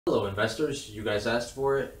Hello investors, you guys asked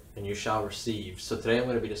for it and you shall receive. So today I'm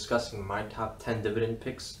going to be discussing my top 10 dividend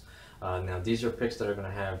picks. Now these are picks that are going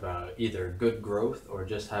to have either good growth or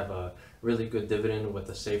just have a really good dividend with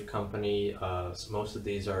a safe company. So most of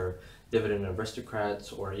these are dividend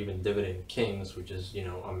aristocrats or even dividend kings, which is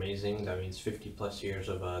amazing. That means 50 plus years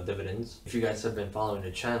of dividends. If you guys have been following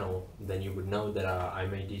the channel, then you would know that I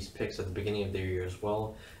made these picks at the beginning of the year as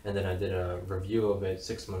well, and then I did a review of it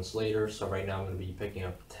 6 months later. So right now I'm going to be picking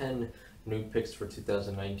up 10 new picks for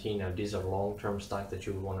 2019. Now these are long-term stock that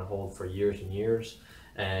you would want to hold for years and years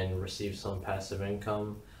and receive some passive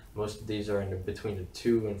income. Most of these are in between the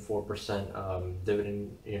 2 and 4%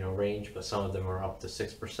 dividend range, but some of them are up to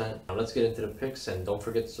 6%. Now let's get into the picks, and don't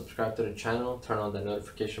forget to subscribe to the channel, turn on the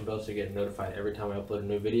notification bell so you get notified every time I upload a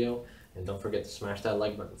new video, and don't forget to smash that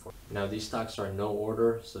like button for me. Now these stocks are in no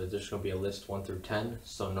order, so there's just going to be a list 1 through 10.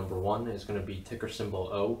 So number 1 is going to be ticker symbol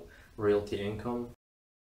O, Realty Income.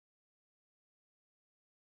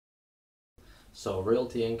 So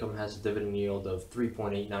Realty Income has a dividend yield of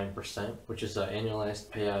 3.89%, which is an annualized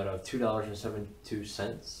payout of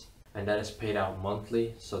 $2.72, and that is paid out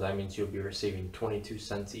monthly. So that means you'll be receiving 22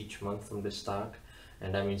 cents each month from this stock,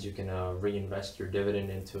 and that means you can reinvest your dividend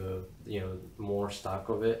into more stock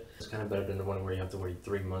of it. It's kind of better than the one where you have to wait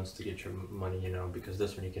 3 months to get your money, because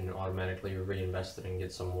this one you can automatically reinvest it and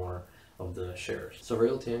get some more of the shares. So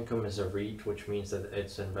Realty Income is a REIT, which means that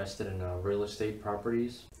it's invested in real estate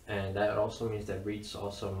properties, and that also means that REITs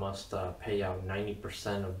also must pay out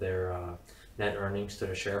 90% of their net earnings to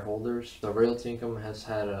the shareholders. So Realty Income has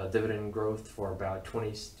had a dividend growth for about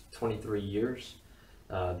 23 years.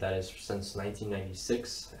 That is since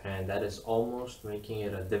 1996, and that is almost making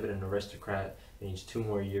it a dividend aristocrat. It needs 2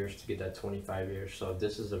 more years to get that 25 years. So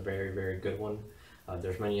this is a very, very good one.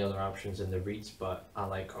 There's many other options in the REITs, but I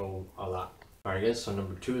like O a lot. Alright guys, so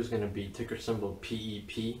number 2 is going to be ticker symbol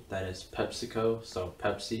PEP, that is PepsiCo, so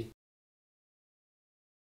Pepsi.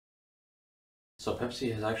 So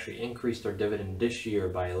Pepsi has actually increased their dividend this year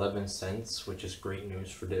by 11 cents, which is great news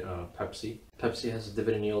for Pepsi. Pepsi has a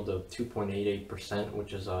dividend yield of 2.88%,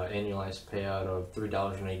 which is an annualized payout of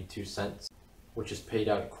 $3.82. which is paid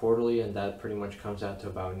out quarterly, and that pretty much comes out to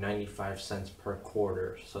about 95 cents per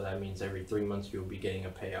quarter. So that means every 3 months you'll be getting a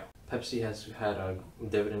payout. Pepsi has had a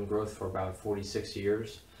dividend growth for about 46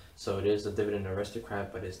 years. So it is a dividend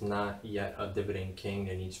aristocrat, but it's not yet a dividend king.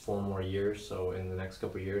 It needs 4 more years. So in the next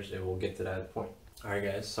couple of years, it will get to that point. Alright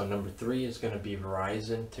guys, so number 3 is going to be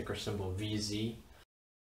Verizon, ticker symbol VZ.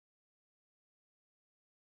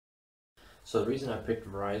 So the reason I picked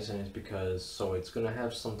Verizon is because it's going to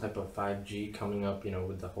have some type of 5G coming up,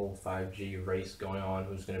 with the whole 5G race going on,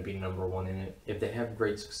 who's going to be number 1 in it. If they have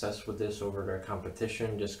great success with this over their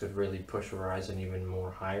competition, this could really push Verizon even more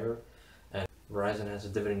higher. And Verizon has a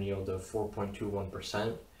dividend yield of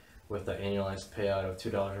 4.21% with an annualized payout of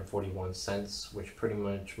 $2.41, which pretty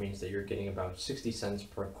much means that you're getting about 60 cents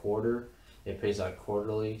per quarter. It pays out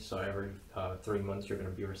quarterly, so every 3 months you're going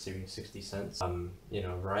to be receiving 60 cents.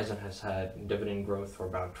 Verizon has had dividend growth for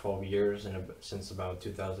about 12 years and since about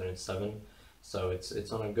 2007, so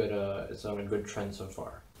it's on a good trend so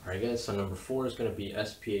far. All right, guys. So number 4 is going to be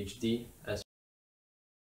sphd.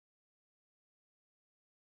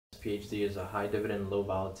 sphd is a high dividend, low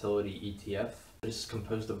volatility ETF. This is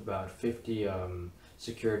composed of about 50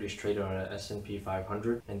 securities traded on the S&P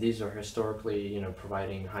 500, and these are historically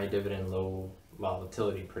providing high dividend, low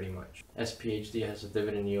volatility pretty much. sphd has a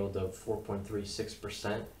dividend yield of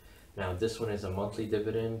 4.36%. now this one is a monthly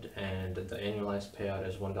dividend, and the annualized payout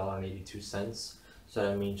is $1.82. so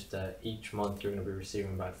that means that each month you're going to be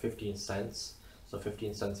receiving about 15 cents. So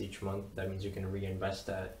 15 cents each month. That means you can reinvest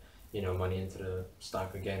that money into the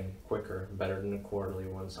stock again quicker, better than the quarterly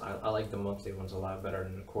ones. I like the monthly ones a lot better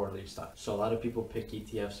than the quarterly stock. So a lot of people pick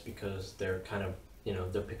ETFs because they're kind of,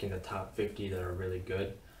 they're picking the top 50 that are really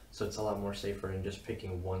good. So it's a lot more safer than just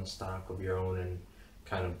picking one stock of your own and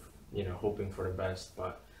kind of, hoping for the best.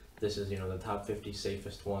 But this is, the top 50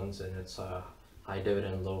 safest ones, and it's high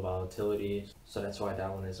dividend, low volatility. So that's why that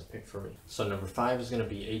one is a pick for me. So number 5 is going to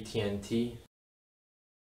be AT&T.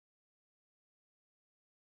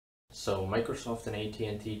 So Microsoft and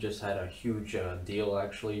AT&T just had a huge deal,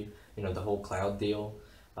 actually, the whole cloud deal.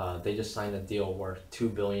 They just signed a deal worth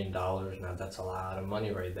 $2 billion. Now that's a lot of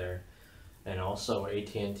money right there. And also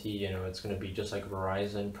AT&T, it's going to be just like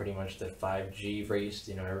Verizon, pretty much the 5G race.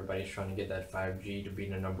 Everybody's trying to get that 5G to be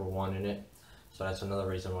the number 1 in it. So that's another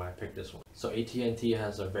reason why I picked this one. So AT&T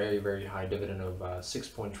has a very, very high dividend of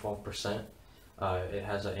 6.12%. It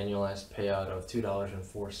has an annualized payout of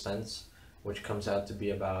 $2.04. which comes out to be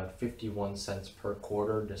about 51 cents per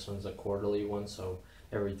quarter. This one's a quarterly one, so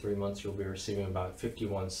Every 3 months you'll be receiving about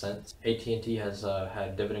 51 cents. AT&T has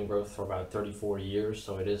had dividend growth for about 34 years,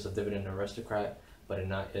 so it is a dividend aristocrat, but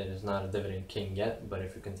it is not a dividend king yet, but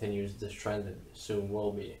if it continues this trend, it soon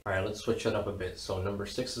will be. Alright, let's switch it up a bit. So number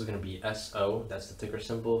 6 is going to be SO, that's the ticker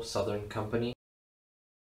symbol, Southern Company.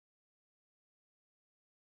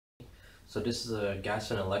 So this is a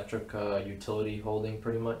gas and electric utility holding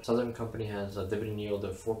pretty much. Southern Company has a dividend yield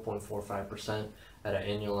of 4.45% at an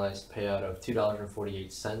annualized payout of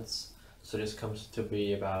 $2.48. So this comes to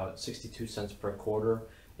be about 62 cents per quarter.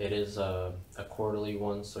 It is a quarterly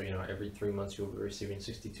one, so every 3 months you'll be receiving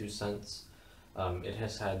 62 cents. It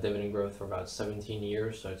has had dividend growth for about 17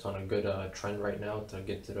 years, so it's on a good trend right now to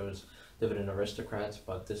get to those dividend aristocrats,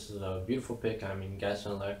 but this is a beautiful pick. I mean, gas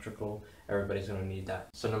and electrical, everybody's going to need that.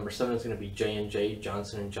 So number 7 is going to be J&J,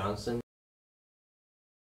 Johnson & Johnson.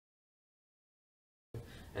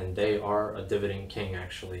 And they are a dividend king,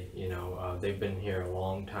 actually. They've been here a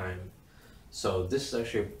long time. So this is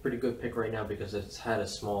actually a pretty good pick right now because it's had a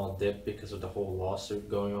small dip because of the whole lawsuit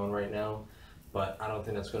going on right now. But I don't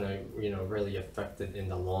think that's going to, really affect it in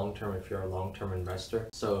the long term if you're a long-term investor.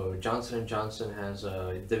 So Johnson & Johnson has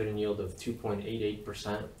a dividend yield of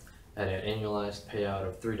 2.88% at an annualized payout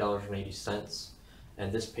of $3.80,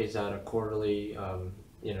 and this pays out a quarterly,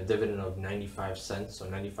 dividend of 95 cents, so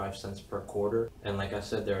 95 cents per quarter. And like I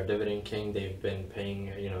said, they're a dividend king. They've been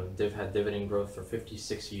paying, they've had dividend growth for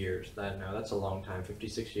 56 years. That's a long time,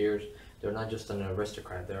 56 years. They're not just an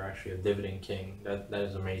aristocrat, they're actually a dividend king. That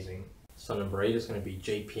is amazing. So number 8 is going to be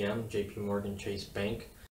JPM, JP Morgan Chase Bank.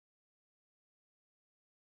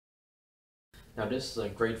 Now this is a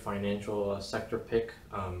great financial sector pick.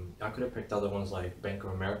 I could have picked other ones like Bank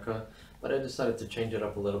of America, but I decided to change it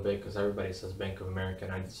up a little bit because everybody says Bank of America,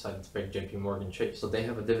 and I decided to pick JP Morgan Chase. So they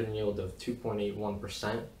have a dividend yield of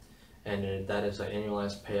 2.81%, and that is an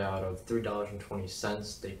annualized payout of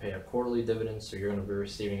 $3.20. They pay a quarterly dividend, so you're going to be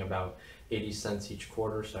receiving about 80 cents each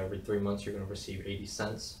quarter. So every 3 months you're going to receive 80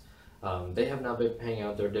 cents. They have not been paying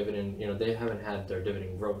out their dividend, they haven't had their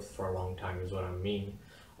dividend growth for a long time is what I mean.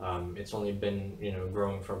 It's only been,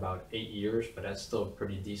 growing for about 8 years, but that's still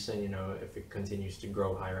pretty decent, if it continues to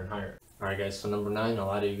grow higher and higher. Alright guys, so number 9, a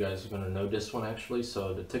lot of you guys are going to know this one actually.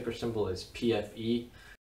 So the ticker symbol is PFE,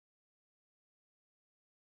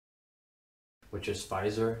 which is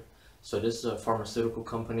Pfizer. So this is a pharmaceutical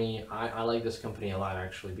company. I like this company a lot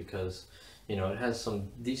actually because it has some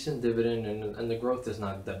decent dividend, and the growth is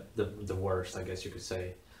not the worst, I guess you could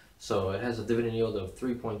say. So it has a dividend yield of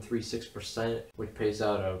 3.36%, which pays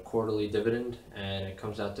out a quarterly dividend, and it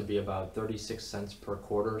comes out to be about 36 cents per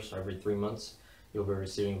quarter. So every 3 months you'll be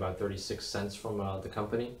receiving about 36 cents from the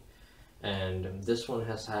company. And this one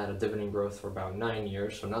has had a dividend growth for about 9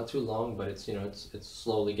 years, so not too long, but it's it's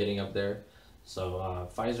slowly getting up there. So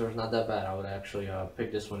Pfizer is not that bad. I would actually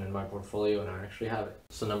pick this one in my portfolio, and I actually have it.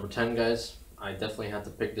 So number 10 guys, I definitely have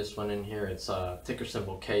to pick this one in here. It's ticker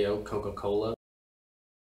symbol KO, Coca-Cola.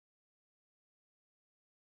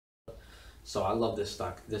 So I love this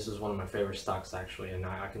stock. This is one of my favorite stocks actually, and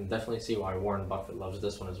I can definitely see why Warren Buffett loves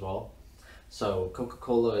this one as well. So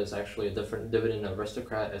Coca-Cola is actually a different dividend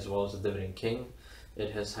aristocrat as well as a dividend king.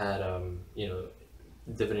 It has had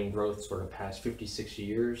dividend growth for the past 56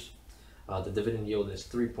 years. The dividend yield is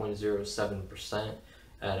 3.07%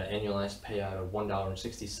 at an annualized payout of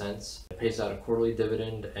 $1.60. It pays out a quarterly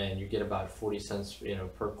dividend, and you get about 40 cents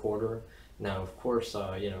per quarter. Now of course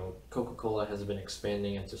Coca-Cola has been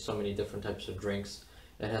expanding into so many different types of drinks.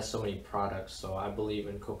 It has so many products, so I believe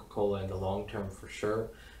in Coca-Cola in the long term for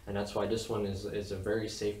sure, and that's why this one is a very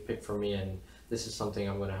safe pick for me, and this is something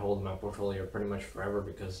I'm going to hold in my portfolio pretty much forever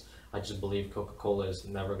because I just believe Coca-Cola is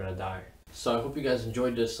never going to die. So I hope you guys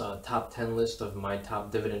enjoyed this top 10 list of my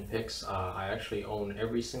top dividend picks. I actually own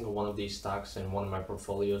every single one of these stocks in one of my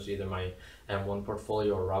portfolios, either my M1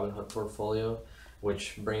 portfolio or Robinhood portfolio,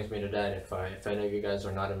 which brings me to that. If any of you guys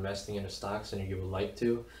are not investing in the stocks and you would like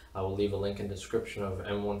to, I will leave a link in the description of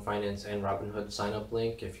M1 Finance and Robinhood sign up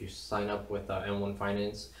link. If you sign up with M1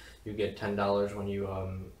 Finance, you get $10 when you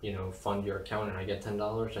fund your account, and I get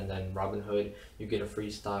 $10, and then Robinhood, you get a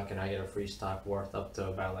free stock and I get a free stock worth up to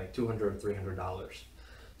about like $200 or $300.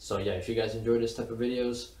 So yeah, if you guys enjoy this type of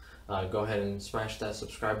videos, go ahead and smash that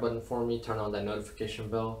subscribe button for me, turn on that notification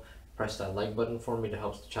bell, press that like button for me to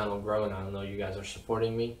help the channel grow, and I know you guys are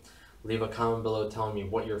supporting me. Leave a comment below telling me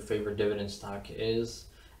what your favorite dividend stock is,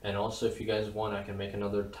 and also if you guys want, I can make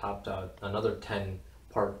another another 10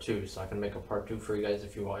 part 2, so I can make a part 2 for you guys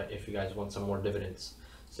if you guys want some more dividends.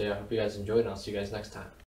 So yeah, I hope you guys enjoyed, and I'll see you guys next time.